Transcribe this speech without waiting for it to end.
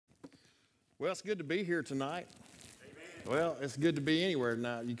Well, it's good to be here tonight. Amen. Well, it's good to be anywhere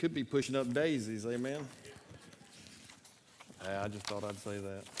tonight. You could be pushing up daisies, amen? I just thought I'd say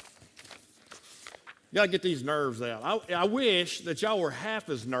that. You got to get these nerves out. I wish that y'all were half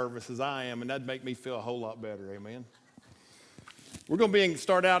as nervous as I am, and that'd make me feel a whole lot better, amen? We're going to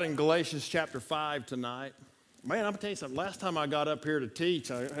start out in Galatians chapter 5 tonight. Man, I'm going to tell you something. Last time I got up here to teach,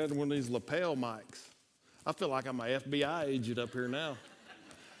 I had one of these lapel mics. I feel like I'm an FBI agent up here now.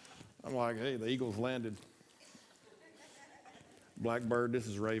 I'm like, hey, the Eagles landed. Blackbird, this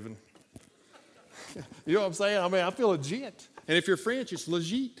is Raven. You know what I'm saying? I mean, I feel legit. And if you're French, it's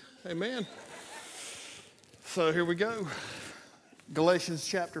legit. Amen. So here we go. Galatians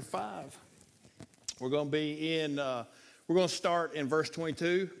chapter 5. We're going to start in verse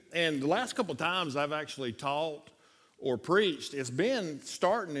 22. And the last couple of times I've actually taught or preached, it's been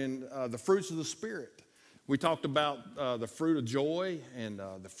starting in the fruits of the Spirit. We talked about the fruit of joy and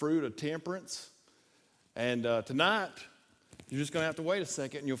the fruit of temperance. And tonight, you're just going to have to wait a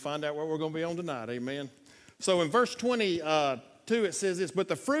second and you'll find out what we're going to be on tonight. Amen. So in verse 22, it says this, but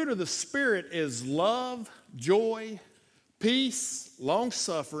the fruit of the Spirit is love, joy, peace,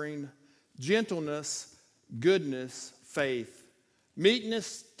 long-suffering, gentleness, goodness, faith,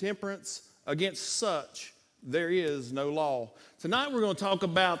 meekness, temperance. Against such there is no law. Tonight we're going to talk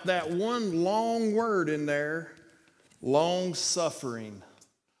about that one long word in there, long-suffering.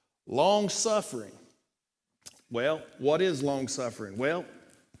 Long-suffering. Well, what is long-suffering? Well,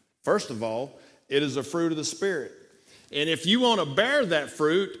 first of all, it is a fruit of the Spirit. And if you want to bear that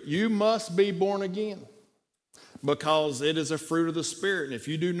fruit, you must be born again because it is a fruit of the Spirit. And if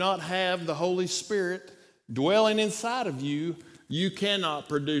you do not have the Holy Spirit dwelling inside of you, you cannot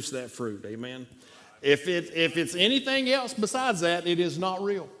produce that fruit. Amen. If it's anything else besides that, it is not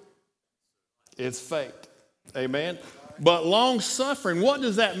real. It's fake. Amen. But long-suffering, what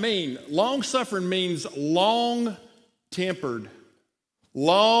does that mean? Long-suffering means long-tempered.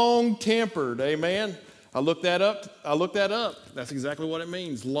 Long-tempered. Amen. I looked that up. That's exactly what it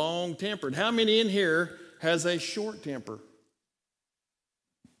means. Long-tempered. How many in here has a short temper?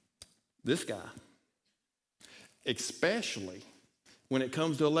 This guy. Especially when it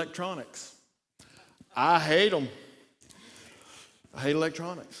comes to electronics. I hate them. I hate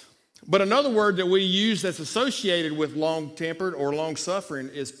electronics. But another word that we use that's associated with long-tempered or long-suffering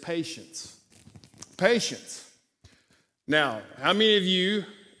is patience. Patience. Now, how many of you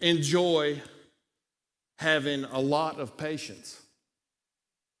enjoy having a lot of patience?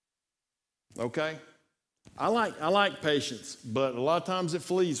 Okay? I like patience, but a lot of times it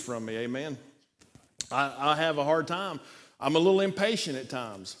flees from me, amen? I have a hard time. I'm a little impatient at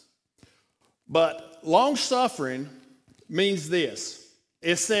times. But long-suffering means this.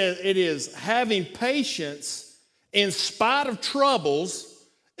 It says it is having patience in spite of troubles,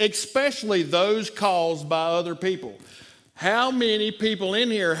 especially those caused by other people. How many people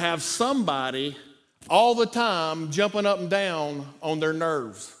in here have somebody all the time jumping up and down on their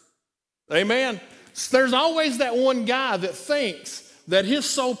nerves? Amen? There's always that one guy that thinks that his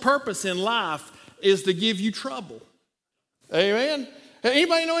sole purpose in life is to give you trouble. Amen?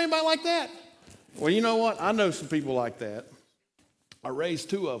 Anybody know anybody like that? Well, you know what? I know some people like that. I raised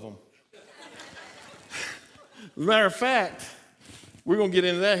two of them. As a matter of fact, we're going to get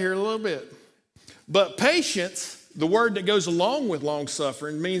into that here in a little bit. But patience, the word that goes along with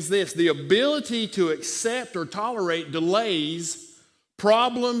long-suffering, means this: the ability to accept or tolerate delays,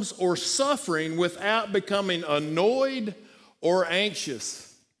 problems, or suffering without becoming annoyed or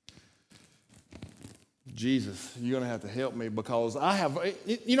anxious. Jesus, you're going to have to help me because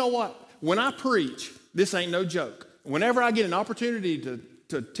you know what? When I preach, this ain't no joke. Whenever I get an opportunity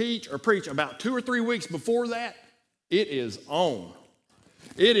to teach or preach, about 2 or 3 weeks before that, it is on.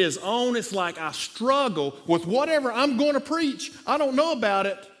 It is on. It's like I struggle with whatever I'm going to preach. I don't know about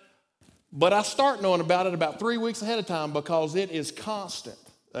it, but I start knowing about it about 3 weeks ahead of time because it is constant.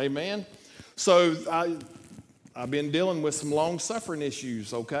 Amen? So I've been dealing with some long-suffering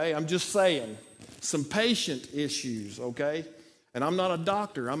issues, okay? I'm just saying. Some patient issues, okay? And I'm not a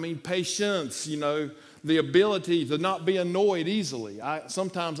doctor. I mean patience, the ability to not be annoyed easily.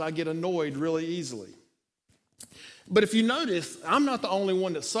 Sometimes I get annoyed really easily. But if you notice, I'm not the only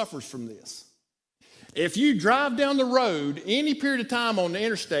one that suffers from this. If you drive down the road any period of time on the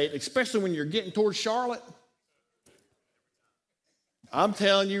interstate, especially when you're getting towards Charlotte, I'm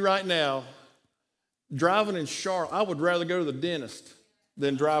telling you right now, driving in Charlotte, I would rather go to the dentist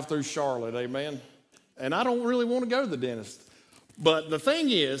than drive through Charlotte, amen? And I don't really want to go to the dentist. But the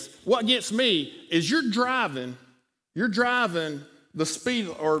thing is, what gets me is you're driving the speed,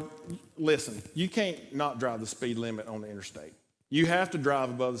 or listen, you can't not drive the speed limit on the interstate. You have to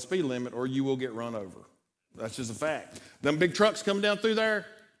drive above the speed limit or you will get run over. That's just a fact. Them big trucks coming down through there,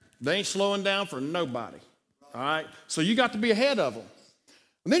 they ain't slowing down for nobody. All right? So you got to be ahead of them.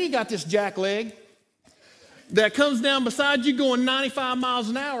 And then you got this jackleg that comes down beside you going 95 miles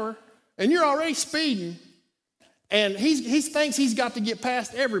an hour, and you're already speeding, and he thinks he's got to get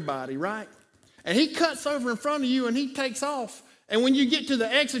past everybody, right? And he cuts over in front of you, and he takes off. And when you get to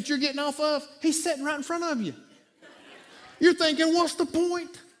the exit you're getting off of, he's sitting right in front of you. You're thinking, what's the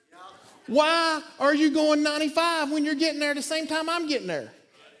point? Why are you going 95 when you're getting there at the same time I'm getting there?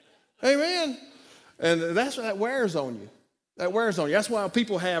 Amen. And that wears on you. That wears on you. That's why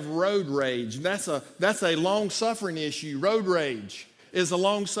people have road rage. That's a long-suffering issue. Road rage is a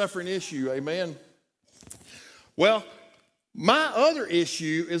long-suffering issue. Amen. Well, my other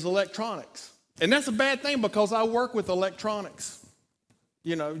issue is electronics. And that's a bad thing because I work with electronics.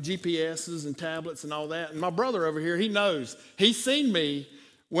 You know, GPSs and tablets and all that. And my brother over here, he knows. He's seen me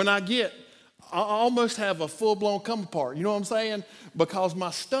when I almost have a full-blown come apart. You know what I'm saying? Because my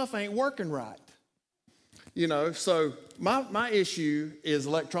stuff ain't working right. You know, so my issue is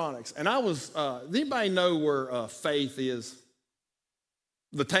electronics. And does anybody know where Faith is?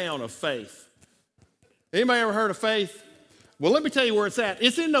 The town of Faith. Anybody ever heard of Faith? Well, let me tell you where it's at.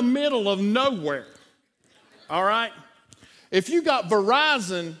 It's in the middle of nowhere. All right? If you got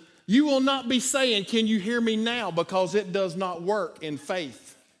Verizon, you will not be saying, can you hear me now? Because it does not work in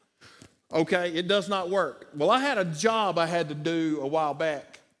Faith. Okay? It does not work. Well, I had a job I had to do a while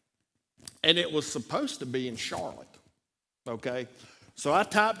back. And it was supposed to be in Charlotte, okay? So I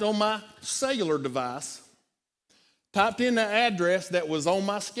typed on my cellular device, typed in the address that was on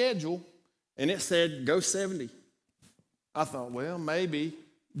my schedule, and it said, go 70. I thought, well, maybe,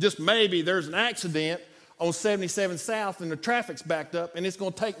 just maybe there's an accident on 77 South and the traffic's backed up and it's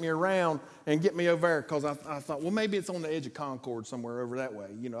going to take me around and get me over there because I thought, well, maybe it's on the edge of Concord somewhere over that way.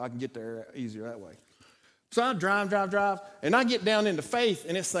 You know, I can get there easier that way. So I drive, and I get down into Faith,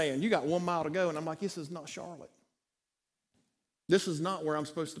 and it's saying, you got 1 mile to go. And I'm like, this is not Charlotte. This is not where I'm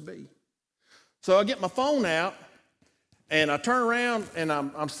supposed to be. So I get my phone out, and I turn around, and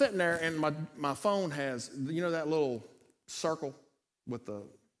I'm sitting there, and my phone has, you know that little circle with the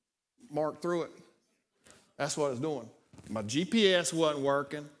mark through it? That's what it's doing. My GPS wasn't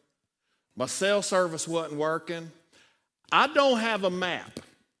working. My cell service wasn't working. I don't have a map.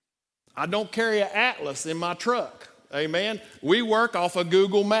 I don't carry an atlas in my truck, amen? We work off of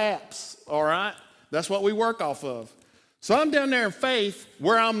Google Maps, all right? That's what we work off of. So I'm down there in Faith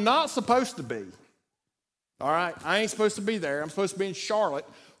where I'm not supposed to be, all right? I ain't supposed to be there. I'm supposed to be in Charlotte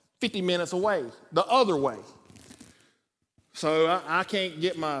 50 minutes away, the other way. So I can't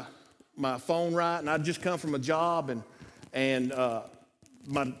get my phone right, and I just come from a job, and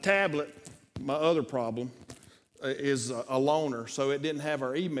my tablet, my other problem, is a loaner, so it didn't have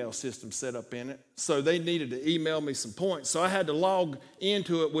our email system set up in it. So they needed to email me some points. So I had to log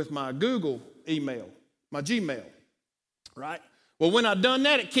into it with my Google email, my Gmail, right? Well, when I done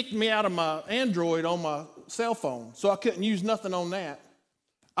that, it kicked me out of my Android on my cell phone, so I couldn't use nothing on that.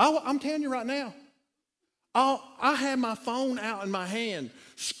 I'm telling you right now, I had my phone out in my hand,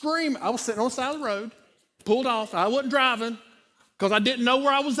 screaming. I was sitting on the side of the road, pulled off. I wasn't driving because I didn't know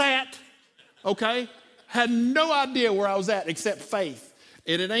where I was at, okay? Had no idea where I was at except Faith.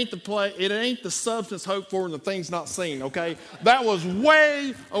 And it ain't the substance hoped for and the things not seen, okay? That was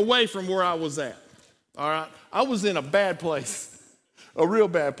way away from where I was at, all right? I was in a bad place, a real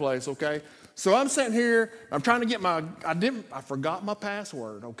bad place, okay? So I'm sitting here, I'm trying to get I forgot my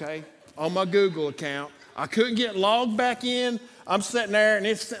password, okay, on my Google account. I couldn't get logged back in. I'm sitting there, and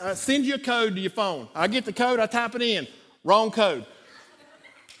it sends you a code to your phone. I get the code, I type it in. Wrong code.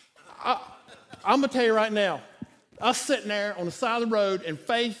 I'm going to tell you right now, I was sitting there on the side of the road in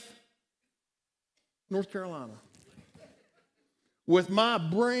Faith, North Carolina, with my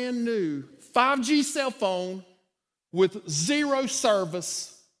brand new 5G cell phone with zero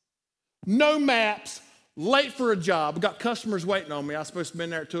service, no maps, late for a job. I got customers waiting on me. I was supposed to be in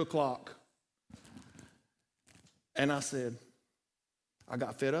there at 2 o'clock. And I said, I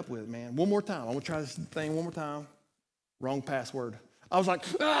got fed up with it, man. One more time. I'm going to try this thing one more time. Wrong password. I was like,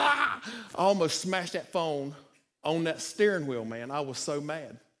 ah! I almost smashed that phone on that steering wheel, man. I was so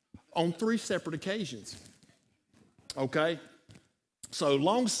mad on 3 separate occasions. Okay? So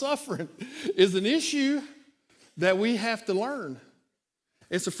long-suffering is an issue that we have to learn.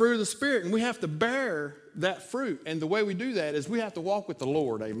 It's a fruit of the Spirit, and we have to bear that fruit. And the way we do that is we have to walk with the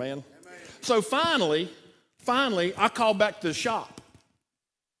Lord, amen? Amen. So finally, I called back to the shop.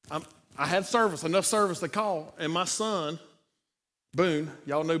 I had enough service to call, and my son, Boone,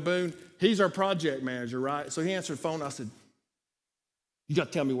 y'all know Boone? He's our project manager, right? So he answered the phone. I said, You got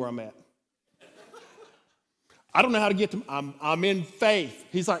to tell me where I'm at. I don't know how to get to, I'm in Faith.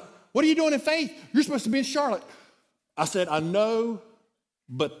 He's like, what are you doing in Faith? You're supposed to be in Charlotte. I said, I know,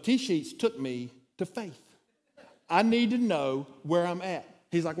 but T-Sheets took me to Faith. I need to know where I'm at.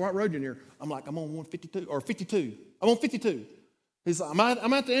 He's like, what road you near? I'm like, I'm on 152 or 52. I'm on 52. He's like,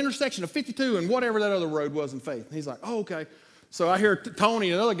 I'm at the intersection of 52 and whatever that other road was in Faith. And he's like, oh, okay. So I hear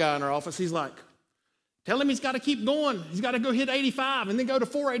Tony, another guy in our office, he's like, tell him he's got to keep going. He's got to go hit 85 and then go to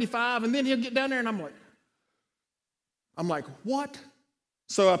 485 and then he'll get down there. And I'm like, what?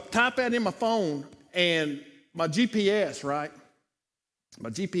 So I type that in my phone and my GPS, right? My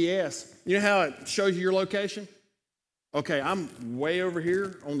GPS, you know how it shows you your location? Okay, I'm way over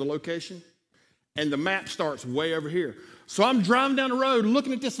here on the location and the map starts way over here. So I'm driving down the road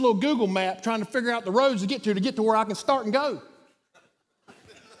looking at this little Google map trying to figure out the roads to get to where I can start and go.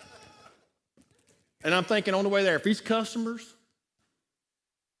 And I'm thinking on the way there, if these customers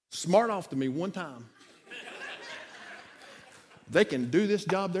smart off to me one time, they can do this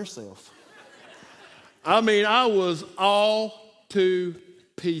job themselves. I mean, I was all to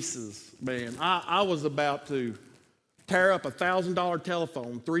pieces, man. I was about to tear up a $1,000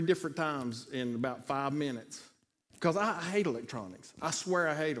 telephone 3 different times in about 5 minutes because I hate electronics. I swear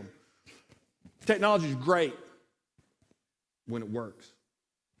I hate them. Technology is great when it works.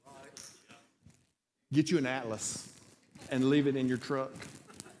 Get you an atlas and leave it in your truck.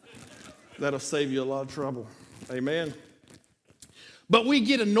 That'll save you a lot of trouble. Amen. But we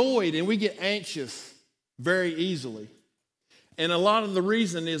get annoyed and we get anxious very easily. And a lot of the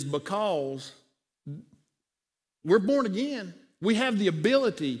reason is because we're born again. We have the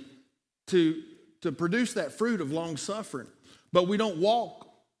ability to produce that fruit of long suffering, but we don't walk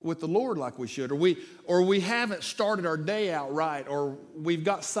with the Lord like we should, or we haven't started our day out right, or we've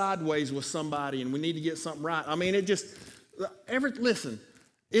got sideways with somebody and we need to get something right. I mean, listen,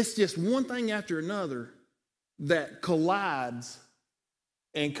 it's just one thing after another that collides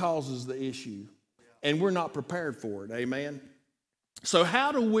and causes the issue, and we're not prepared for it. Amen. So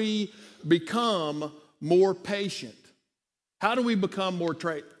how do we become more patient? How do we become more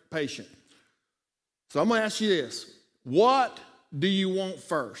patient? So I'm going to ask you this. What do you want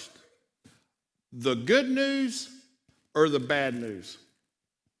first? The good news or the bad news?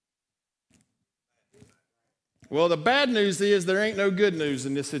 Well, the bad news is there ain't no good news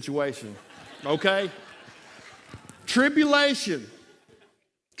in this situation. Okay? Tribulation.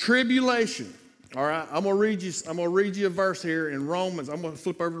 All right, I'm gonna read you a verse here in Romans. I'm gonna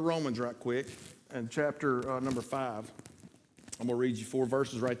flip over to Romans right quick, in chapter number 5. I'm gonna read you 4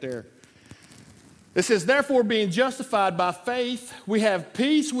 verses right there. It says, therefore, being justified by faith, we have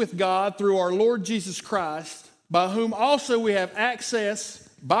peace with God through our Lord Jesus Christ, by whom also we have access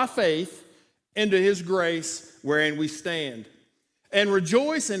by faith into his grace wherein we stand, and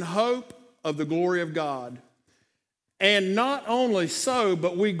rejoice in hope of the glory of God. And not only so,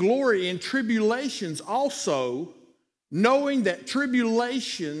 but we glory in tribulations also, knowing that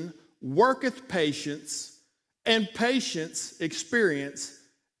tribulation worketh patience, and patience experience,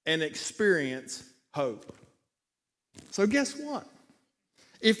 and experience hope. So guess what?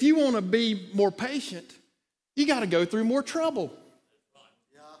 If you want to be more patient, you got to go through more trouble.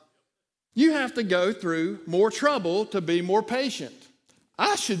 You have to go through more trouble to be more patient.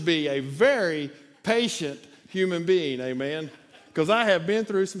 I should be a very patient human being, amen, because I have been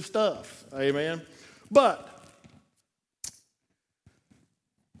through some stuff, amen. But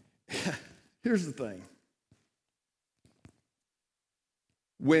here's the thing.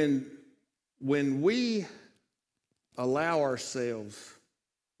 When we allow ourselves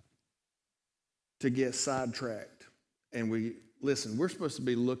to get sidetracked and we're supposed to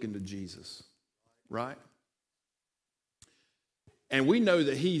be looking to Jesus, right? And we know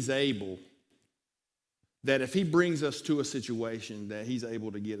that he's able, that if he brings us to a situation, that he's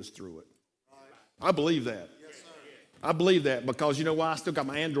able to get us through it. I believe that. Yes, sir. I believe that because you know why? I still got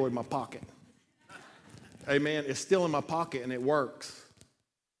my Android in my pocket. Amen. It's still in my pocket and it works.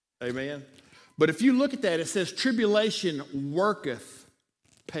 Amen. But if you look at that, it says tribulation worketh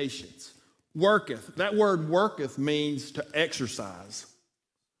patience. Worketh. That word worketh means to exercise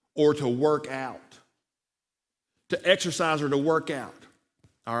or to work out. To exercise or to work out.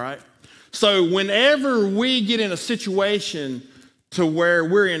 All right? So whenever we get in a situation to where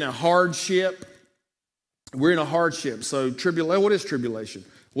we're in a hardship. So what is tribulation?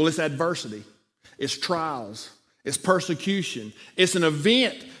 Well, it's adversity. It's trials. It's persecution. It's an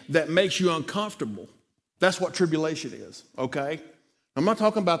event that makes you uncomfortable. That's what tribulation is, okay? I'm not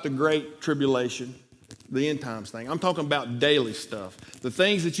talking about the great tribulation, the end times thing. I'm talking about daily stuff. The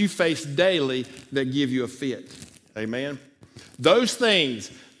things that you face daily that give you a fit. Amen? Those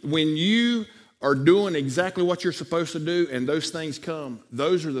things, when you are doing exactly what you're supposed to do and those things come,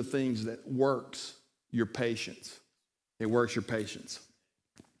 those are the things that works your patience. It works your patience.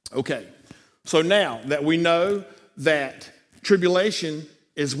 Okay, so now that we know that tribulation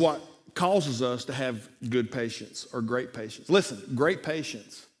is what causes us to have good patience or great patience. Listen, great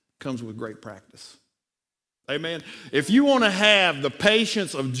patience comes with great practice. Amen. If you want to have the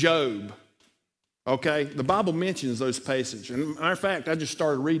patience of Job, okay, the Bible mentions those patience. And matter of fact, I just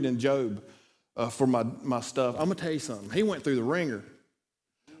started reading in Job for my stuff. I'm going to tell you something. He went through the ringer,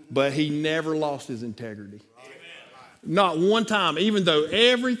 but he never lost his integrity. Amen. Not one time, even though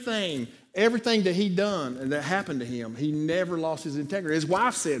everything that he done and that happened to him, he never lost his integrity. His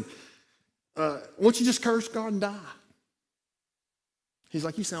wife said, won't you just curse God and die? He's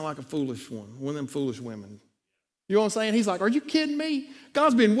like, you sound like a foolish one of them foolish women. You know what I'm saying? He's like, are you kidding me?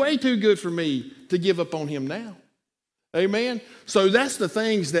 God's been way too good for me to give up on him now. Amen? So that's the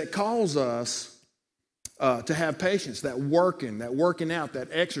things that cause us to have patience, that working out, that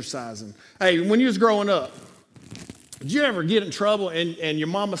exercising. Hey, when you was growing up, did you ever get in trouble and your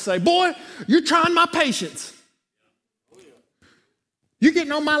mama say, boy, you're trying my patience. You're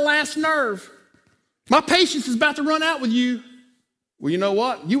getting on my last nerve. My patience is about to run out with you. Well, you know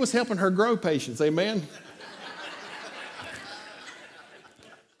what? You was helping her grow patience, amen?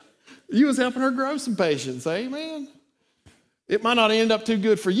 You was helping her grow some patience, amen? It might not end up too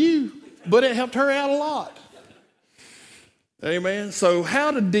good for you, but it helped her out a lot. Amen? So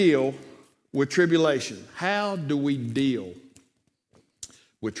how to deal with tribulation? How do we deal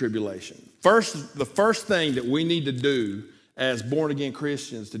with tribulation? The first thing that we need to do as born-again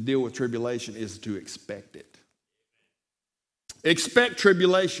Christians to deal with tribulation is to expect it. Expect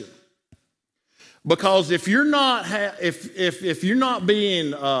tribulation. Because if you're not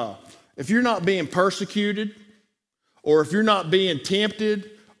being persecuted, or if you're not being tempted,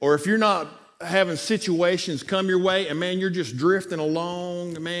 or if you're not having situations come your way, and man, you're just drifting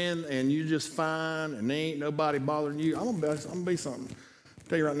along, man, and you're just fine, and there ain't nobody bothering you, I'm gonna be something. I'll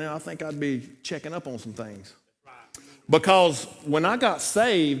tell you right now, I think I'd be checking up on some things. Because when I got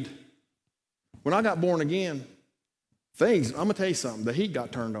saved, when I got born again, I'm gonna tell you something, the heat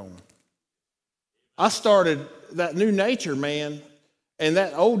got turned on. I started that new nature, man, and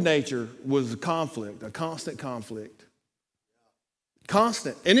that old nature was a conflict, a constant conflict.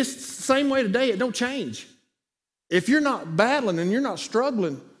 Constant. And it's the same way today, it don't change. If you're not battling and you're not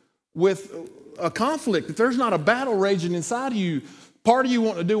struggling with a conflict, if there's not a battle raging inside of you, part of you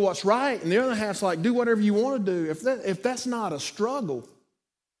want to do what's right, and the other half's like, do whatever you want to do. If that's not a struggle,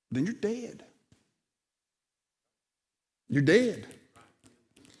 then you're dead. You're dead.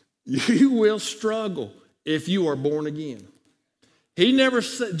 You will struggle if you are born again.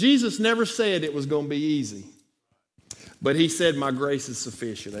 Jesus never said it was going to be easy, but he said, my grace is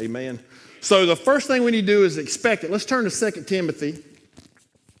sufficient. Amen. So the first thing we need to do is expect it. Let's turn to 2 Timothy.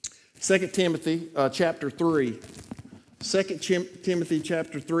 2 Timothy chapter 3. 2 Timothy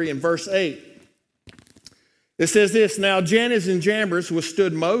chapter 3 and verse 8. It says this, now Jannes and Jambres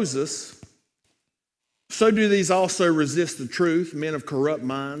withstood Moses, so do these also resist the truth, men of corrupt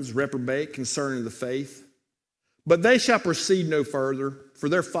minds, reprobate concerning the faith. But they shall proceed no further, for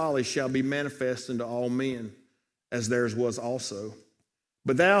their folly shall be manifest unto all men, as theirs was also.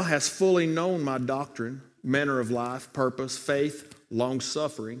 But thou hast fully known my doctrine, manner of life, purpose, faith,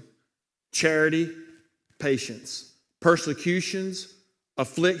 long-suffering, charity, patience, persecutions,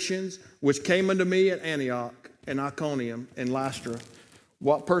 afflictions, which came unto me at Antioch and Iconium and Lystra.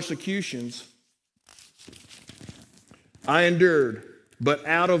 What persecutions I endured, but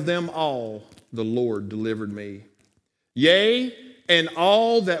out of them all the Lord delivered me. Yea, and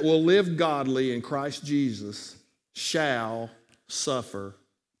all that will live godly in Christ Jesus shall suffer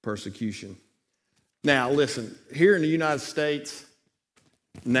persecution. Now, listen, here in the United States,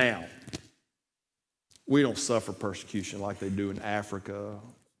 now, we don't suffer persecution like they do in Africa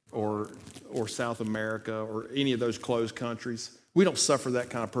or South America or any of those closed countries. We don't suffer that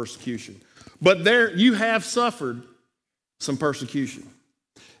kind of persecution. But there, you have suffered some persecution.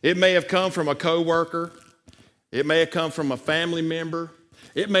 It may have come from a coworker. It may have come from a family member.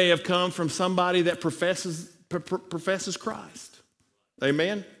 It may have come from somebody that professes Christ.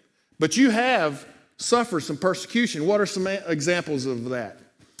 Amen? But you have suffered some persecution. What are some examples of that?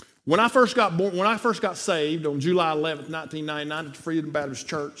 When I first got saved on July 11th, 1999 at the Freedom Baptist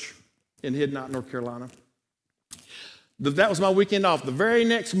Church in Hidnot, North Carolina, that was my weekend off. The very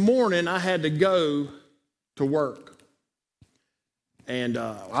next morning, I had to go to work. And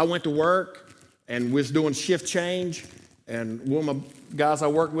I went to work and was doing shift change. And one of guys I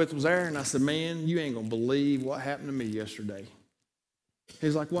worked with was there, and I said, man, you ain't going to believe what happened to me yesterday.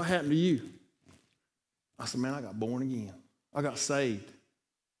 He's like, what happened to you? I said, man, I got born again. I got saved.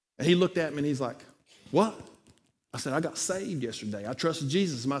 And he looked at me and he's like, what? I said, I got saved yesterday. I trusted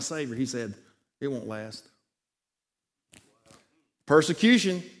Jesus as my Savior. He said, it won't last.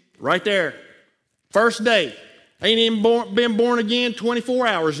 Persecution, right there. First day. Ain't even been born again 24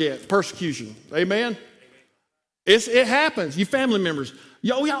 hours yet. Persecution. Amen? It happens. You family members.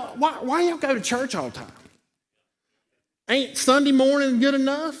 Y'all, why y'all go to church all the time? Ain't Sunday morning good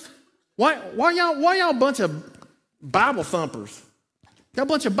enough? Why y'all a bunch of Bible thumpers? Y'all a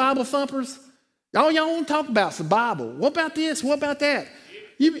bunch of Bible thumpers? Y'all want to talk about the Bible. What about this? What about that?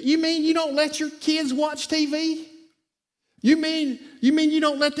 You mean you don't let your kids watch TV? You mean you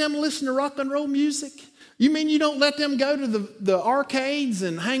don't let them listen to rock and roll music? You mean you don't let them go to the arcades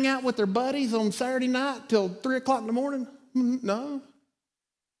and hang out with their buddies on Saturday night till 3 o'clock in the morning? No.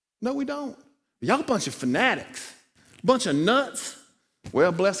 No, we don't. Y'all a bunch of fanatics. A bunch of nuts.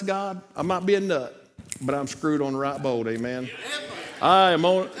 Well, bless God, I might be a nut, but I'm screwed on the right boat, amen. I am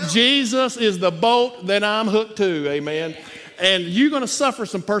on, Jesus is the boat that I'm hooked to, amen. And you're going to suffer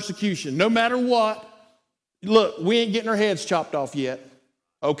some persecution no matter what. Look, we ain't getting our heads chopped off yet,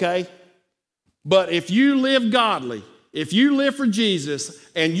 okay? But if you live godly, if you live for Jesus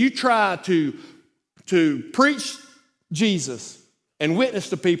and you try to preach Jesus and witness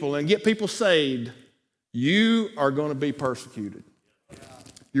to people and get people saved, you are going to be persecuted.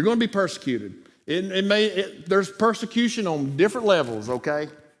 You're going to be persecuted. There's persecution on different levels, okay?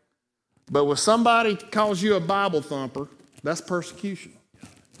 But when somebody calls you a Bible thumper, that's persecution.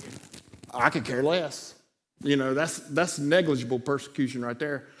 I could care less. You know, that's negligible persecution right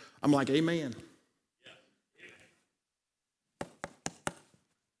there. I'm like, amen.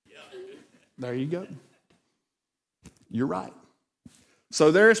 There you go. You're right.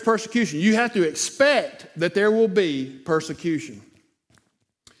 So there is persecution. You have to expect that there will be persecution.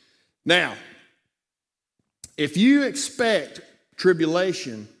 Now, if you expect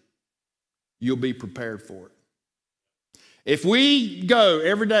tribulation, you'll be prepared for it. If we go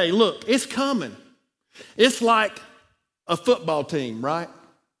every day, look, it's coming. It's like a football team, right?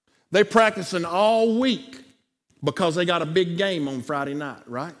 They're practicing all week because they got a big game on Friday night,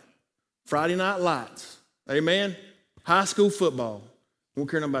 right? Friday night lights. Amen? High school football. We don't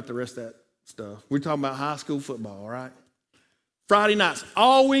care nothing about the rest of that stuff. We're talking about high school football, all right? Friday nights,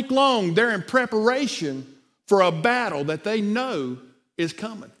 all week long, they're in preparation for a battle that they know is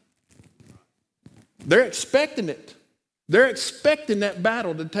coming. They're expecting it. They're expecting that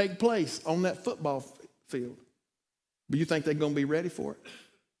battle to take place on that football field. But you think they're going to be ready for it?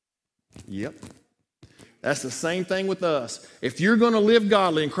 Yep. That's the same thing with us. If you're going to live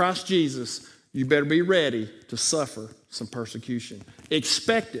godly in Christ Jesus, you better be ready to suffer some persecution.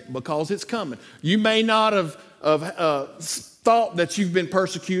 Expect it because it's coming. You may not have thought that you've been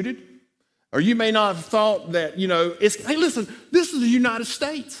persecuted, or you may not have thought that, hey, listen, this is the United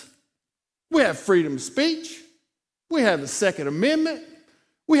States. We have freedom of speech. We have the Second Amendment.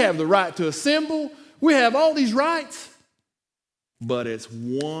 We have the right to assemble. We have all these rights. But it's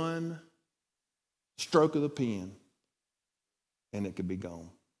one stroke of the pen, and it could be gone.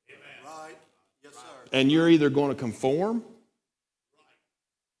 Right. Yes, sir. And you're either going to conform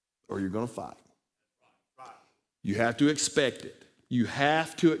or you're going to fight. You have to expect it. You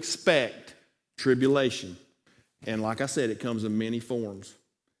have to expect tribulation. And like I said, it comes in many forms.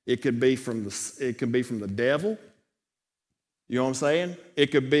 It could be from the devil. You know what I'm saying? It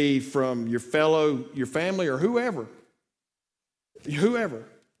could be from your family, or whoever. Whoever.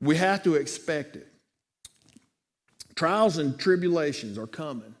 We have to expect it. Trials and tribulations are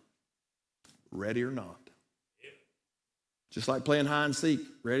coming, ready or not. Just like playing hide and seek,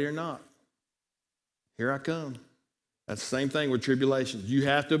 ready or not. Here I come. That's the same thing with tribulations. You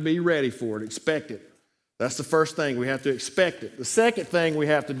have to be ready for it, expect it. That's the first thing, we have to expect it. The second thing we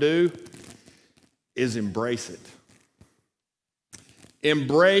have to do is embrace it.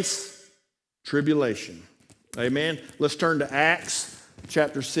 Embrace tribulation. Amen. Let's turn to Acts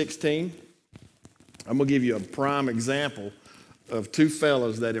chapter 16. I'm going to give you a prime example of two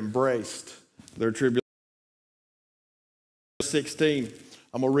fellows that embraced their tribulation. 16.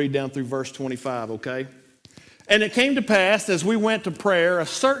 I'm going to read down through verse 25, okay? And it came to pass, as we went to prayer, a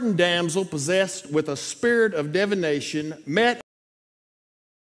certain damsel possessed with a spirit of divination met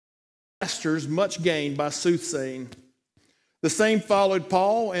masters much gained by soothsaying. The same followed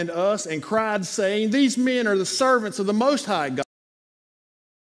Paul and us and cried, saying, these men are the servants of the Most High God,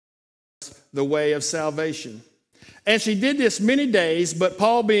 the way of salvation. And she did this many days, but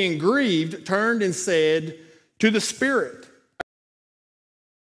Paul, being grieved, turned and said to the spirit,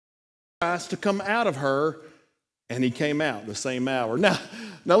 Christ to come out of her, and he came out the same hour. Now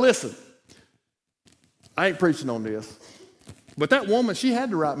listen, I ain't preaching on this, but that woman, she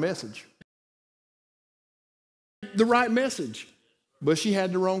had the right message. The right message, but she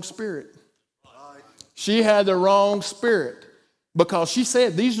had the wrong spirit. She had the wrong spirit because she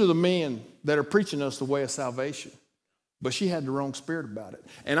said, these are the men that are preaching us the way of salvation. But she had the wrong spirit about it.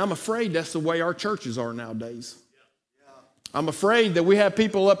 And I'm afraid that's the way our churches are nowadays. I'm afraid that we have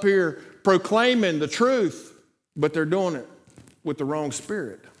people up here proclaiming the truth, but they're doing it with the wrong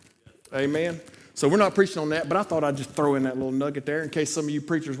spirit. Amen? So we're not preaching on that, but I thought I'd just throw in that little nugget there in case some of you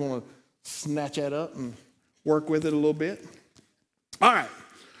preachers want to snatch that up and work with it a little bit. All right.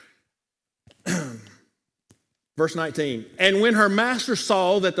 Verse 19, and when her master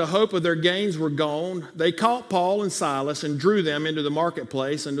saw that the hope of their gains were gone, they caught Paul and Silas and drew them into the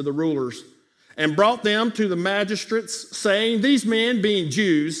marketplace unto the rulers and brought them to the magistrates, saying, these men, being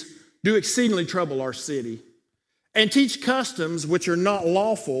Jews, do exceedingly trouble our city and teach customs which are not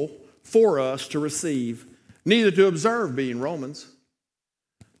lawful for us to receive, neither to observe, being Romans.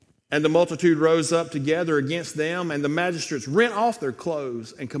 And the multitude rose up together against them, and the magistrates rent off their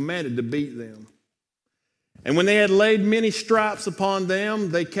clothes and commanded to beat them. And when they had laid many stripes upon them,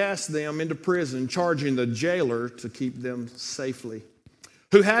 they cast them into prison, charging the jailer to keep them safely,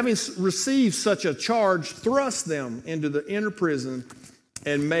 who having received such a charge, thrust them into the inner prison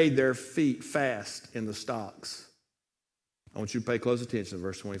and made their feet fast in the stocks. I want you to pay close attention to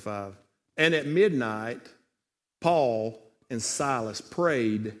verse 25. And at midnight, Paul and Silas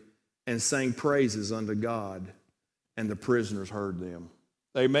prayed and sang praises unto God, and the prisoners heard them.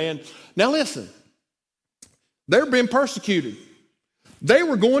 Amen. Now listen. They're being persecuted. They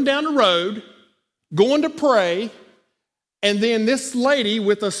were going down the road, going to pray, and then this lady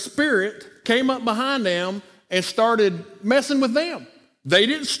with a spirit came up behind them and started messing with them. They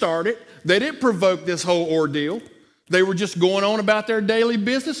didn't start it. They didn't provoke this whole ordeal. They were just going on about their daily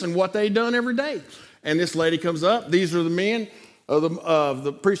business and what they'd done every day. And this lady comes up. These are the men of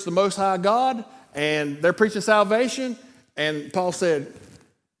the preach the Most High God, and they're preaching salvation. And Paul said,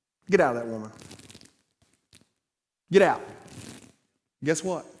 get out of that woman. Get out. Guess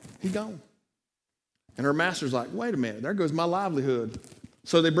what? He's gone. And her master's like, wait a minute, there goes my livelihood.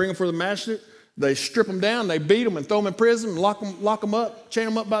 So they bring him for the magistrate. They strip them down, they beat them and throw them in prison, and lock them up, chain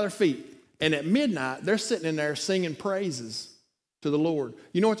them up by their feet. And at midnight, they're sitting in there singing praises to the Lord.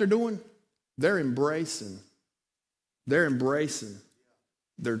 You know what they're doing? They're embracing their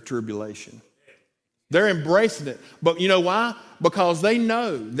tribulation. They're embracing it. But you know why? Because they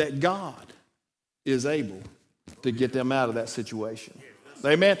know that God is able to get them out of that situation.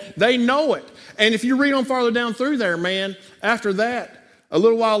 Amen. They know it. And if you read on farther down through there, man, after that, a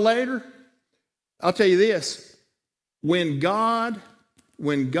little while later, I'll tell you this. When God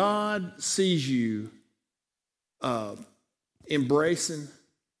sees you embracing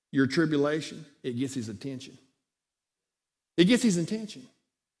your tribulation, it gets his attention. It gets his attention.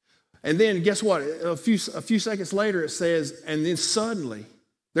 And then guess what? A few seconds later it says, and then suddenly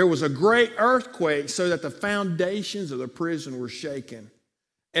there was a great earthquake so that the foundations of the prison were shaken.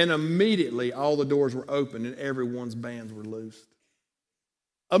 And immediately all the doors were opened and everyone's bands were loosed.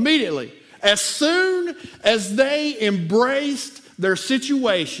 Immediately. As soon as they embraced their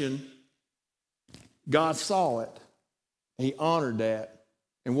situation, God saw it. He honored that.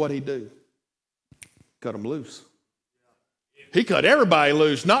 And what'd he do? Cut them loose. He cut everybody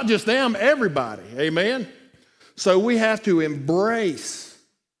loose, not just them, everybody. Amen? So we have to embrace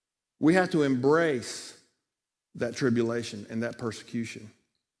that tribulation and that persecution.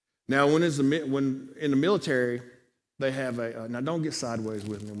 Now, when in the military, they have now don't get sideways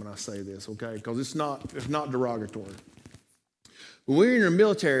with me when I say this, okay? Because it's not derogatory. When we're in the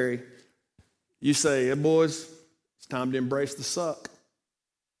military, you say, hey, boys, it's time to embrace the suck.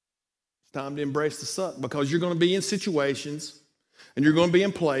 It's time to embrace the suck because you're going to be in situations and you're going to be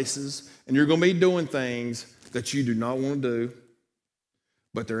in places and you're going to be doing things that you do not want to do,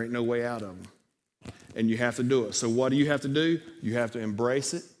 but there ain't no way out of them. And you have to do it. So what do you have to do? You have to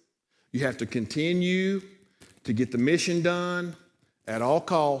embrace it. You have to continue to get the mission done at all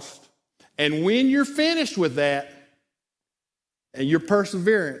costs. And when you're finished with that and your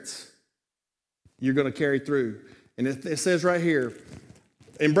perseverance, you're going to carry through. And it says right here,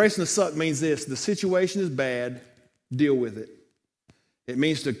 embracing the suck means this: the situation is bad, deal with it. It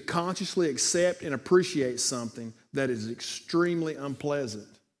means to consciously accept and appreciate something that is extremely unpleasant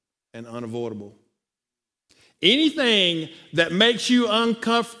and unavoidable. Anything that makes you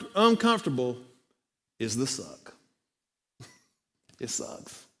uncomfortable is the suck. It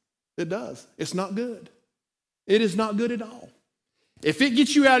sucks. It does. It's not good. It is not good at all. If it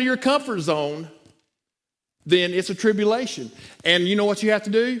gets you out of your comfort zone, then it's a tribulation. And you know what you have to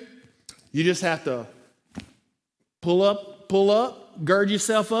do? You just have to pull up, gird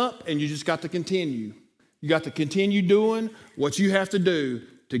yourself up, and you just got to continue. You got to continue doing what you have to do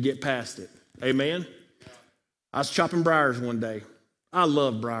to get past it. Amen? I was chopping briars one day. I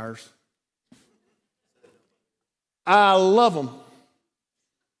love briars. I love them.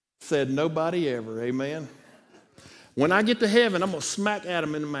 Said nobody ever. Amen? When I get to heaven, I'm going to smack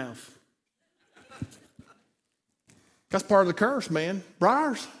Adam in the mouth. That's part of the curse, man.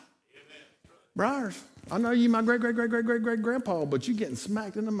 Briars. Briars. I know you, my great-great-great-great-great-great-grandpa, but you getting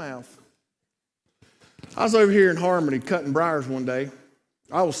smacked in the mouth. I was over here in Harmony cutting briars one day.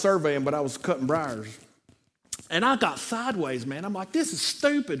 I was surveying, but I was cutting briars. And I got sideways, man. I'm like, this is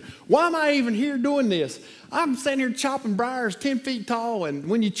stupid. Why am I even here doing this? I'm sitting here chopping briars 10 feet tall, and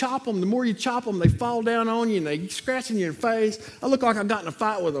when you chop them, the more you chop them, they fall down on you, and they scratching your face. I look like I got in a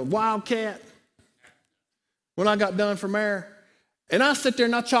fight with a wildcat when I got done from there. And I sit there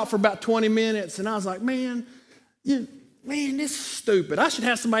and I chop for about 20 minutes, and I was like, man, this is stupid. I should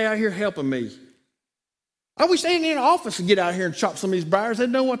have somebody out here helping me. I wish they in the office to get out here and chop some of these briars. They'd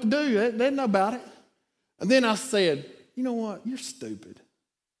know what to do. They'd know about it. And then I said, you know what? You're stupid.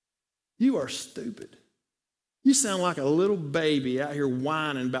 You are stupid. You sound like a little baby out here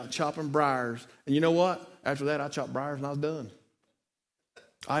whining about chopping briars. And you know what? After that, I chopped briars and I was done.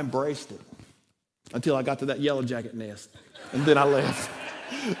 I embraced it until I got to that yellow jacket nest. And then I left.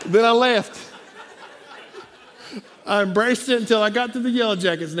 I embraced it until I got to the yellow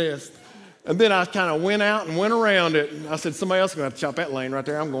jacket's nest. And then I kind of went out and went around it. And I said, somebody else is going to have to chop that lane right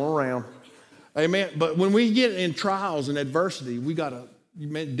there. I'm going around. Amen. But when we get in trials and adversity, we got to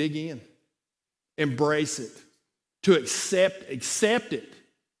dig in. Embrace it. To accept it.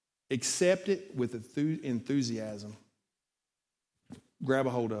 Accept it with enthusiasm. Grab a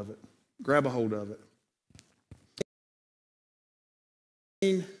hold of it.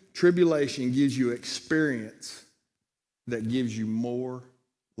 Tribulation gives you experience that gives you more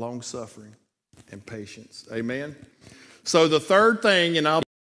long suffering and patience. Amen. So the third thing,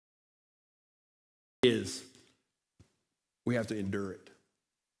 is we have to endure it.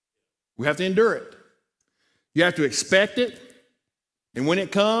 We have to endure it. You have to expect it. And when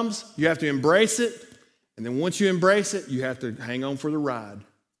it comes, you have to embrace it. And then once you embrace it, you have to hang on for the ride.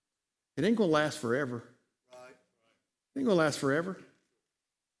 It ain't going to last forever. It ain't going to last forever.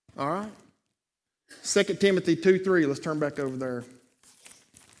 All right? 2 Timothy 2:3. Let's turn back over there.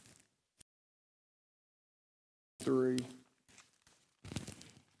 3.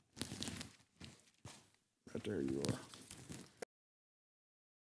 Right there you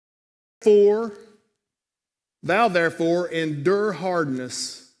are. Thou therefore endure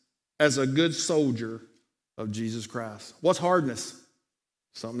hardness as a good soldier of Jesus Christ. What's hardness?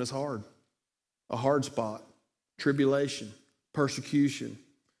 Something that's hard. A hard spot. Tribulation. Persecution.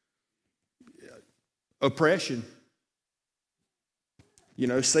 Oppression.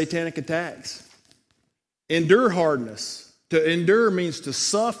 Satanic attacks. Endure hardness. To endure means to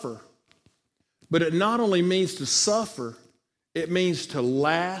suffer. But it not only means to suffer, it means to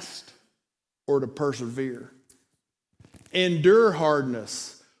last or to persevere. Endure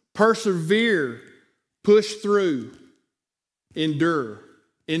hardness. Persevere. Push through. Endure.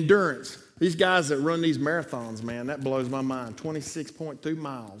 Endurance. These guys that run these marathons, man, that blows my mind. 26.2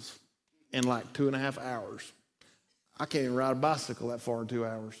 miles in like 2.5 hours. I can't even ride a bicycle that far in 2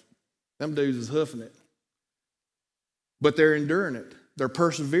 hours. Them dudes is hoofing it. But they're enduring it. They're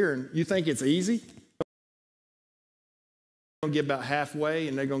persevering. You think it's easy? They're going to get about halfway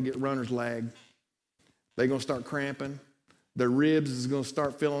and they're going to get runner's lag. They're going to start cramping. Their ribs is going to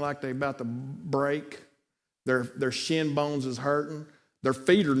start feeling like they're about to break. Their shin bones is hurting. Their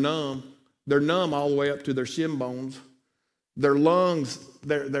feet are numb. They're numb all the way up to their shin bones. Their lungs,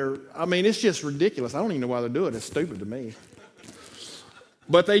 it's just ridiculous. I don't even know why they do it. It's stupid to me.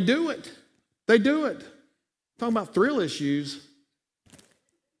 But they do it. They do it. Talking about thrill issues.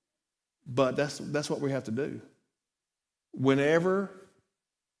 But that's what we have to do. Whenever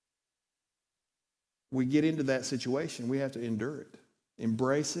we get into that situation, we have to endure it,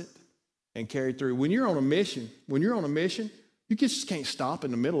 embrace it, and carry through. When you're on a mission, you just can't stop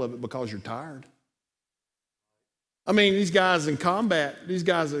in the middle of it because you're tired. These guys in combat,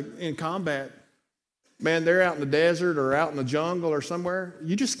 man, they're out in the desert or out in the jungle or somewhere.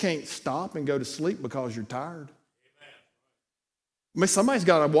 You just can't stop and go to sleep because you're tired. Somebody's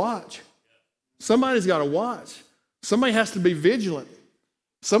got to watch. Somebody's got to watch. Somebody has to be vigilant.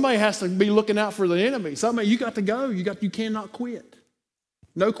 Somebody has to be looking out for the enemy. You got to go. You cannot quit.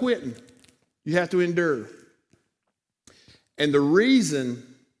 No quitting. You have to endure. And the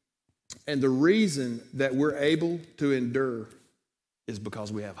reason that we're able to endure is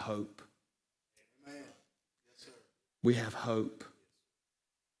because we have hope. Amen. Yes, sir. We have hope.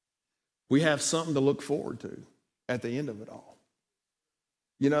 We have something to look forward to at the end of it all.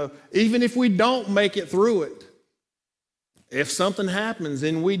 You know, even if we don't make it through it, if something happens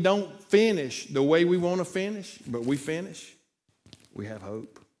and we don't finish the way we want to finish, but we finish, we have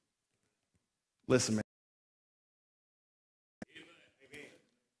hope. Listen, man.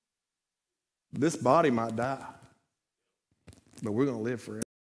 This body might die, but we're going to live forever.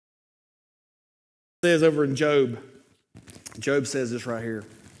 It says over in Job says this right here.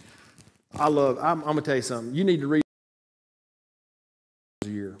 I'm going to tell you something. You need to read a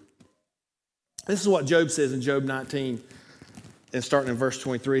year. This is what Job says in Job 19. And starting in verse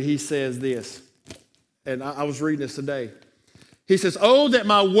 23, he says this, and I was reading this today. He says, "Oh, that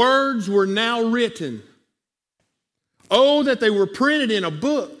my words were now written. Oh, that they were printed in a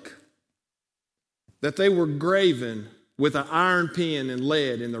book, that they were graven with an iron pen and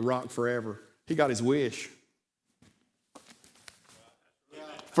lead in the rock forever." He got his wish.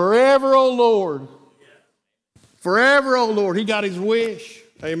 Forever, O Lord. Forever, O Lord. He got his wish.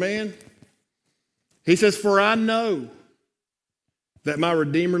 Amen. He says, "For I know that my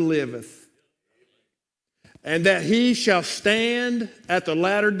Redeemer liveth, and that he shall stand at the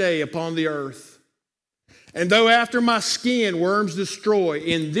latter day upon the earth. And though after my skin worms destroy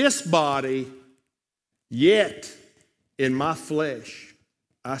in this body, yet in my flesh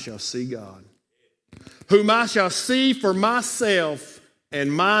I shall see God, whom I shall see for myself,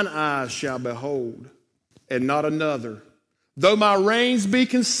 and mine eyes shall behold, and not another. Though my reins be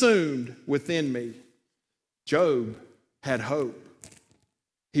consumed within me." Job had hope.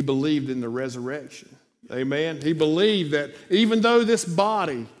 He believed in the resurrection. Amen. He believed that even though this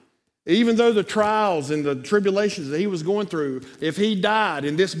body, even though the trials and the tribulations that he was going through, if he died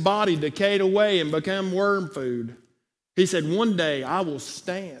and this body decayed away and became worm food, he said, one day I will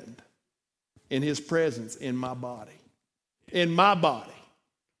stand in his presence in my body. In my body.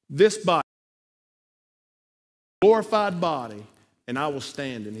 This body. Glorified body. And I will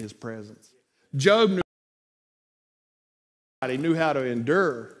stand in his presence. Job knew. He knew how to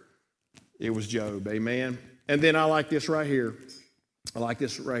endure. It was Job, amen. And then I like this right here. I like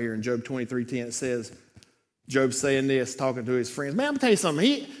this right here in Job 23:10. It says, Job saying this, talking to his friends. Man, I'm going to tell you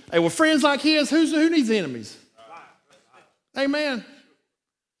something. With friends like his, who needs enemies? Amen.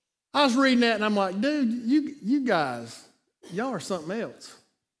 I was reading that and I'm like, dude, you guys, y'all are something else.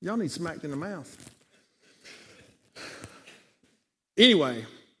 Y'all need smacked in the mouth. Anyway,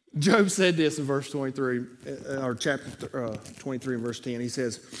 Job said this in verse 23, or chapter 23 and verse 10. He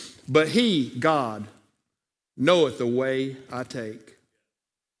says, "But he, God, knoweth the way I take.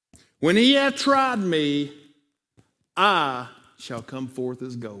 When he hath tried me, I shall come forth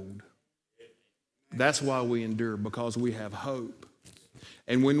as gold." That's why we endure, because we have hope.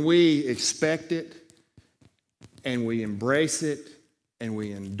 And when we expect it, and we embrace it, and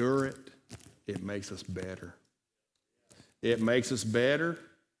we endure it, it makes us better. It makes us better.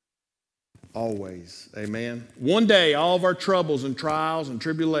 Always. Amen. One day, all of our troubles and trials and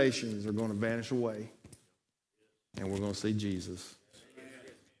tribulations are going to vanish away. And we're going to see Jesus.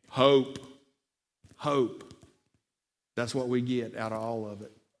 Hope. Hope. That's what we get out of all of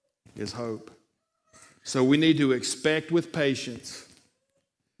it, is hope. So we need to expect with patience,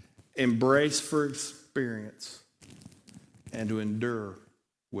 embrace for experience, and to endure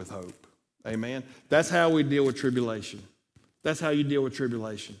with hope. Amen. That's how we deal with tribulation. That's how you deal with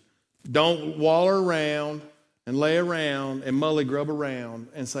tribulation. Don't waller around and lay around and mully grub around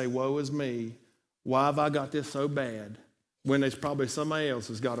and say, woe is me. Why have I got this so bad? When there's probably somebody else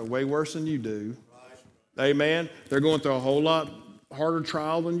that's got it way worse than you do. Right. Amen. They're going through a whole lot harder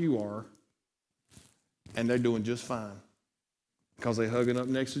trial than you are. And they're doing just fine. Because they're hugging up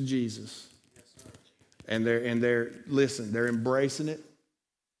next to Jesus. Yes, sir. And they're listen, they're embracing it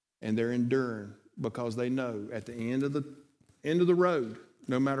and they're enduring because they know at the end of the road,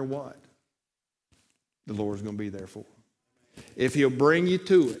 no matter what, the Lord's going to be there for them. If he'll bring you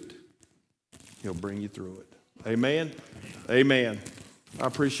to it, he'll bring you through it. Amen? Amen. I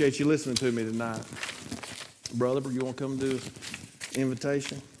appreciate you listening to me tonight. Brother, you want to come do this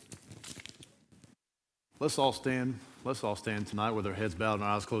invitation? Let's all stand tonight with our heads bowed and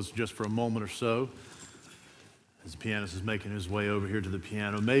our eyes closed just for a moment or so. As the pianist is making his way over here to the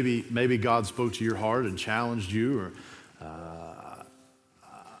piano, maybe God spoke to your heart and challenged you, or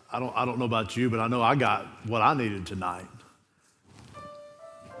I don't know about you, but I know I got what I needed tonight.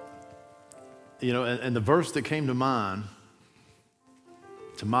 You know, and the verse that came to my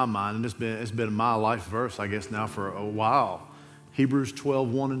mind, and it's been my life verse, I guess, now for a while, Hebrews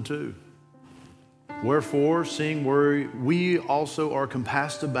 12, 1 and 2. Wherefore, seeing we also are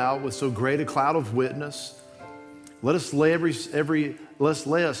compassed about with so great a cloud of witness, let us lay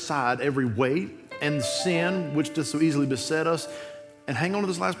aside every weight and sin which does so easily beset us, and hang on to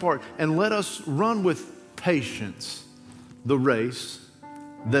this last part, and let us run with patience the race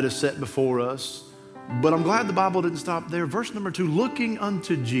that is set before us. But I'm glad the Bible didn't stop there. Verse number 2, looking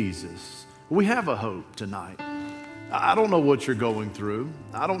unto Jesus. We have a hope tonight. I don't know what you're going through.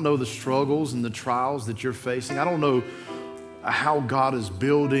 I don't know the struggles and the trials that you're facing. I don't know how God is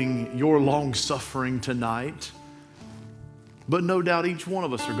building your long suffering tonight. But no doubt each one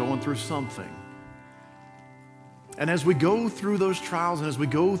of us are going through something. And as we go through those trials and as we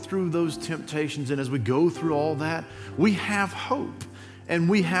go through those temptations and as we go through all that, we have hope. And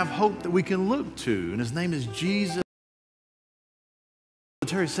we have hope that we can look to. And his name is Jesus.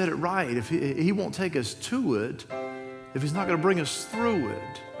 Terry said it right. If he won't take us to it, if he's not going to bring us through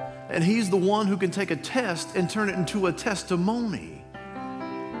it. And he's the one who can take a test and turn it into a testimony.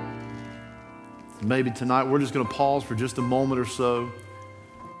 Maybe tonight we're just going to pause for just a moment or so.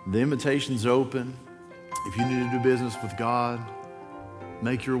 The invitation's open. If you need to do business with God,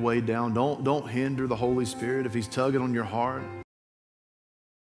 make your way down. Don't hinder the Holy Spirit if he's tugging on your heart.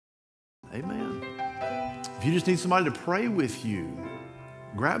 Amen. If you just need somebody to pray with you,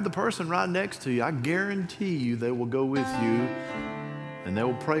 grab the person right next to you. I guarantee you they will go with you and they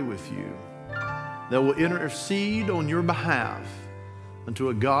will pray with you. They will intercede on your behalf unto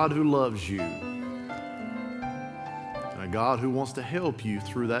a God who loves you and a God who wants to help you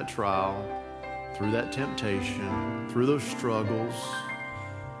through that trial, through that temptation, through those struggles.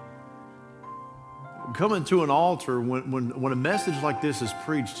 Coming to an altar when a message like this is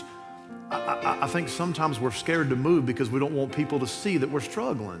preached, I think sometimes we're scared to move because we don't want people to see that we're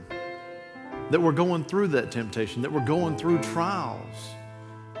struggling, that we're going through that temptation, that we're going through trials.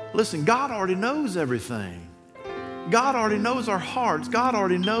 Listen, God already knows everything. God already knows our hearts. God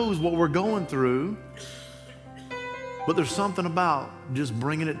already knows what we're going through. But there's something about just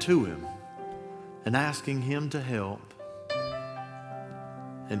bringing it to him and asking him to help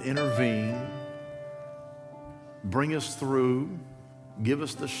and intervene, bring us through, give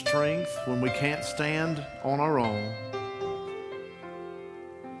us the strength when we can't stand on our own.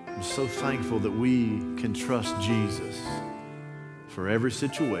 I'm so thankful that we can trust Jesus for every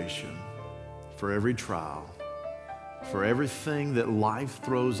situation, for every trial, for everything that life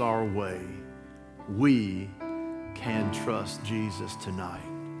throws our way. We can trust Jesus tonight.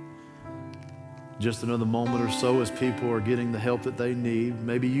 Just another moment or so as people are getting the help that they need.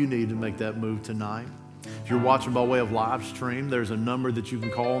 Maybe you need to make that move tonight. If you're watching by way of live stream, there's a number that you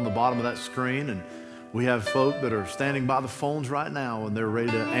can call on the bottom of that screen, and we have folk that are standing by the phones right now, and they're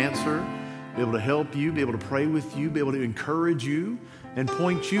ready to answer, be able to help you, be able to pray with you, be able to encourage you, and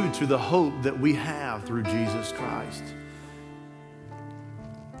point you to the hope that we have through Jesus Christ.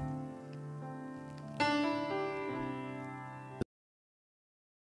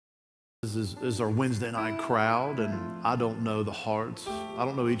 This is our Wednesday night crowd, and I don't know the hearts. I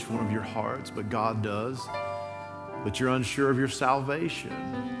don't know each one of your hearts, but God does. But you're unsure of your salvation.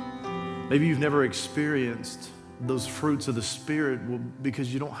 Maybe you've never experienced those fruits of the Spirit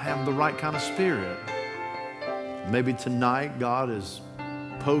because you don't have the right kind of spirit. Maybe tonight God is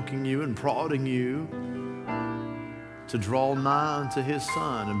poking you and prodding you to draw nigh unto his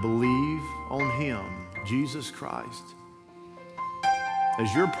Son and believe on him, Jesus Christ,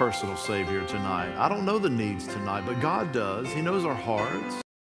 as your personal Savior tonight. I don't know the needs tonight, but God does. He knows our hearts.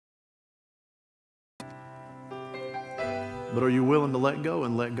 But are you willing to let go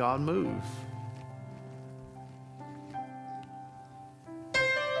and let God move?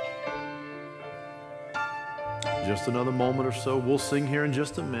 Just another moment or so. We'll sing here in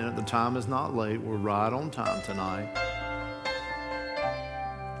just a minute. The time is not late. We're right on time tonight.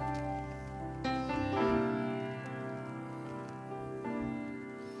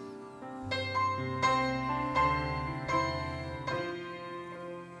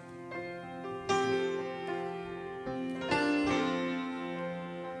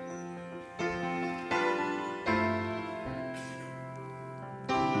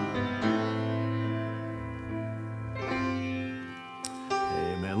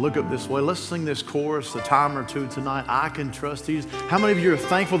 Look up this way. Let's sing this chorus a time or two tonight. I can trust Jesus. How many of you are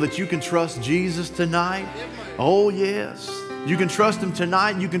thankful that you can trust Jesus tonight? Oh, yes. You can trust him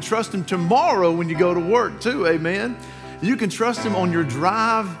tonight. You can trust him tomorrow when you go to work too. Amen. You can trust him on your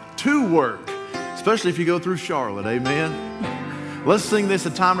drive to work, especially if you go through Charlotte. Amen. Let's sing this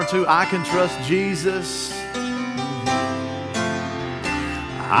a time or two. I can trust Jesus.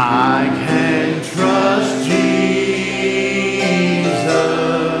 I can trust Jesus.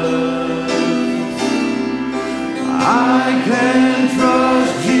 I can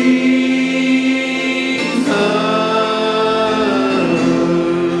trust Jesus.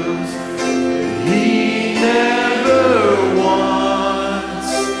 He never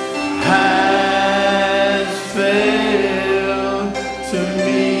once has failed to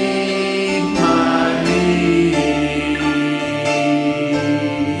meet my needs.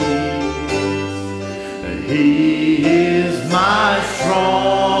 He is my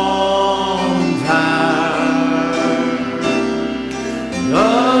strong tower,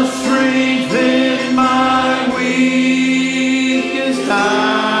 the strength in my weakest time.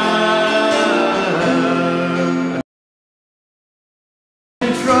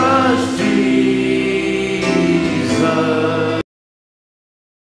 Trust Jesus.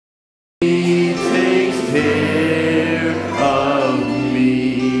 He takes care of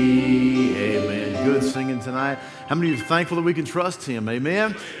me. Amen. Good singing tonight. How many of you are thankful that we can trust Him?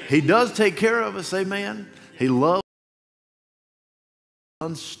 Amen. He does take care of us. Amen. He loves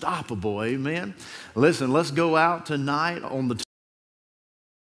unstoppable. Amen. Listen, let's go out tonight on the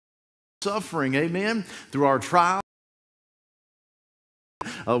suffering. Amen. Through our trials.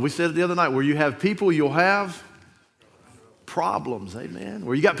 We said it the other night, where you have people, you'll have problems. Amen.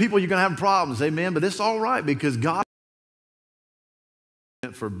 Where you got people, you're going to have problems. Amen. But it's all right, because God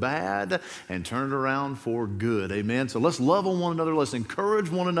for bad and turn it around for good. Amen. So let's love on one another. Let's encourage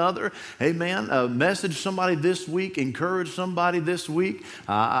one another. Amen. Message somebody this week. Encourage somebody this week.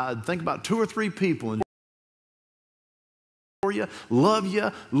 Think about 2 or 3 people and for you. Love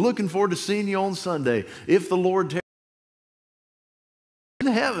you. Looking forward to seeing you on Sunday. If the Lord in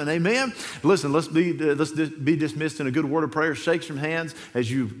heaven. Amen. Listen, let's be dismissed in a good word of prayer. Shake some hands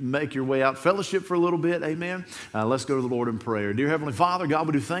as you make your way out. Fellowship for a little bit. Amen. Let's go to the Lord in prayer. Dear Heavenly Father, God,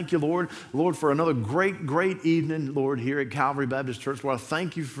 we do thank you, Lord, for another great evening, Lord, here at Calvary Baptist Church. Lord, I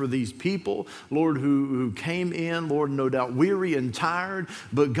thank you for these people, Lord, who came in, Lord, no doubt weary and tired.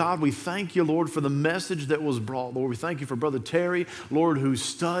 But God, we thank you, Lord, for the message that was brought. Lord, we thank you for Brother Terry, Lord, who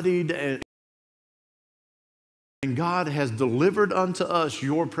studied and God has delivered unto us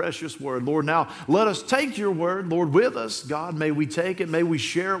your precious word. Lord, now let us take your word, Lord, with us. God, may we take it. May we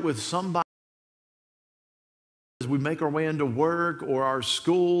share it with somebody as we make our way into work or our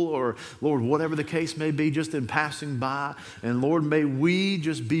school or, Lord, whatever the case may be, just in passing by. And, Lord, may we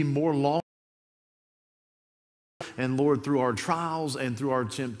just be more long. And Lord, through our trials and through our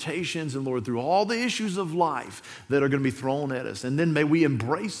temptations and Lord, through all the issues of life that are going to be thrown at us. And then may we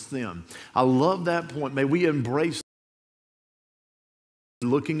embrace them. I love that point. May we embrace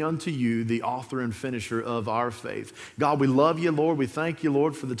looking unto you, the author and finisher of our faith. God, we love you, Lord. We thank you,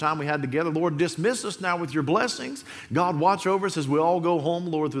 Lord, for the time we had together. Lord, dismiss us now with your blessings. God, watch over us as we all go home,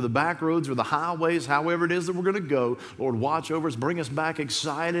 Lord, through the back roads or the highways, however it is that we're going to go. Lord, watch over us. Bring us back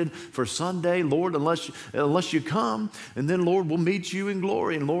excited for Sunday, Lord, unless you come. And then, Lord, we'll meet you in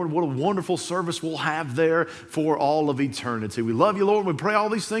glory. And, Lord, what a wonderful service we'll have there for all of eternity. We love you, Lord. We pray all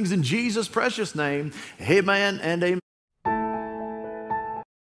these things in Jesus' precious name. Amen and amen.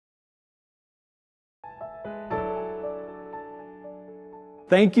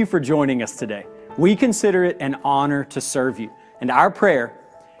 Thank you for joining us today. We consider it an honor to serve you, and our prayer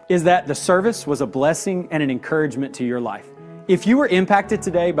is that the service was a blessing and an encouragement to your life. If you were impacted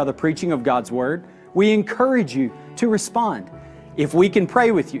today by the preaching of God's Word, we encourage you to respond. If we can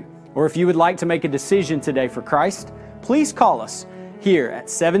pray with you, or if you would like to make a decision today for Christ, please call us here at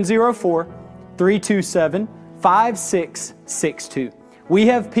 704-327-5662. We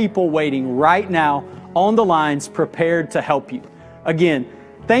have people waiting right now on the lines prepared to help you. Again,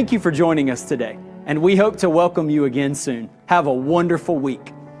 thank you for joining us today, and we hope to welcome you again soon. Have a wonderful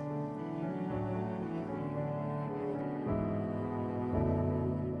week.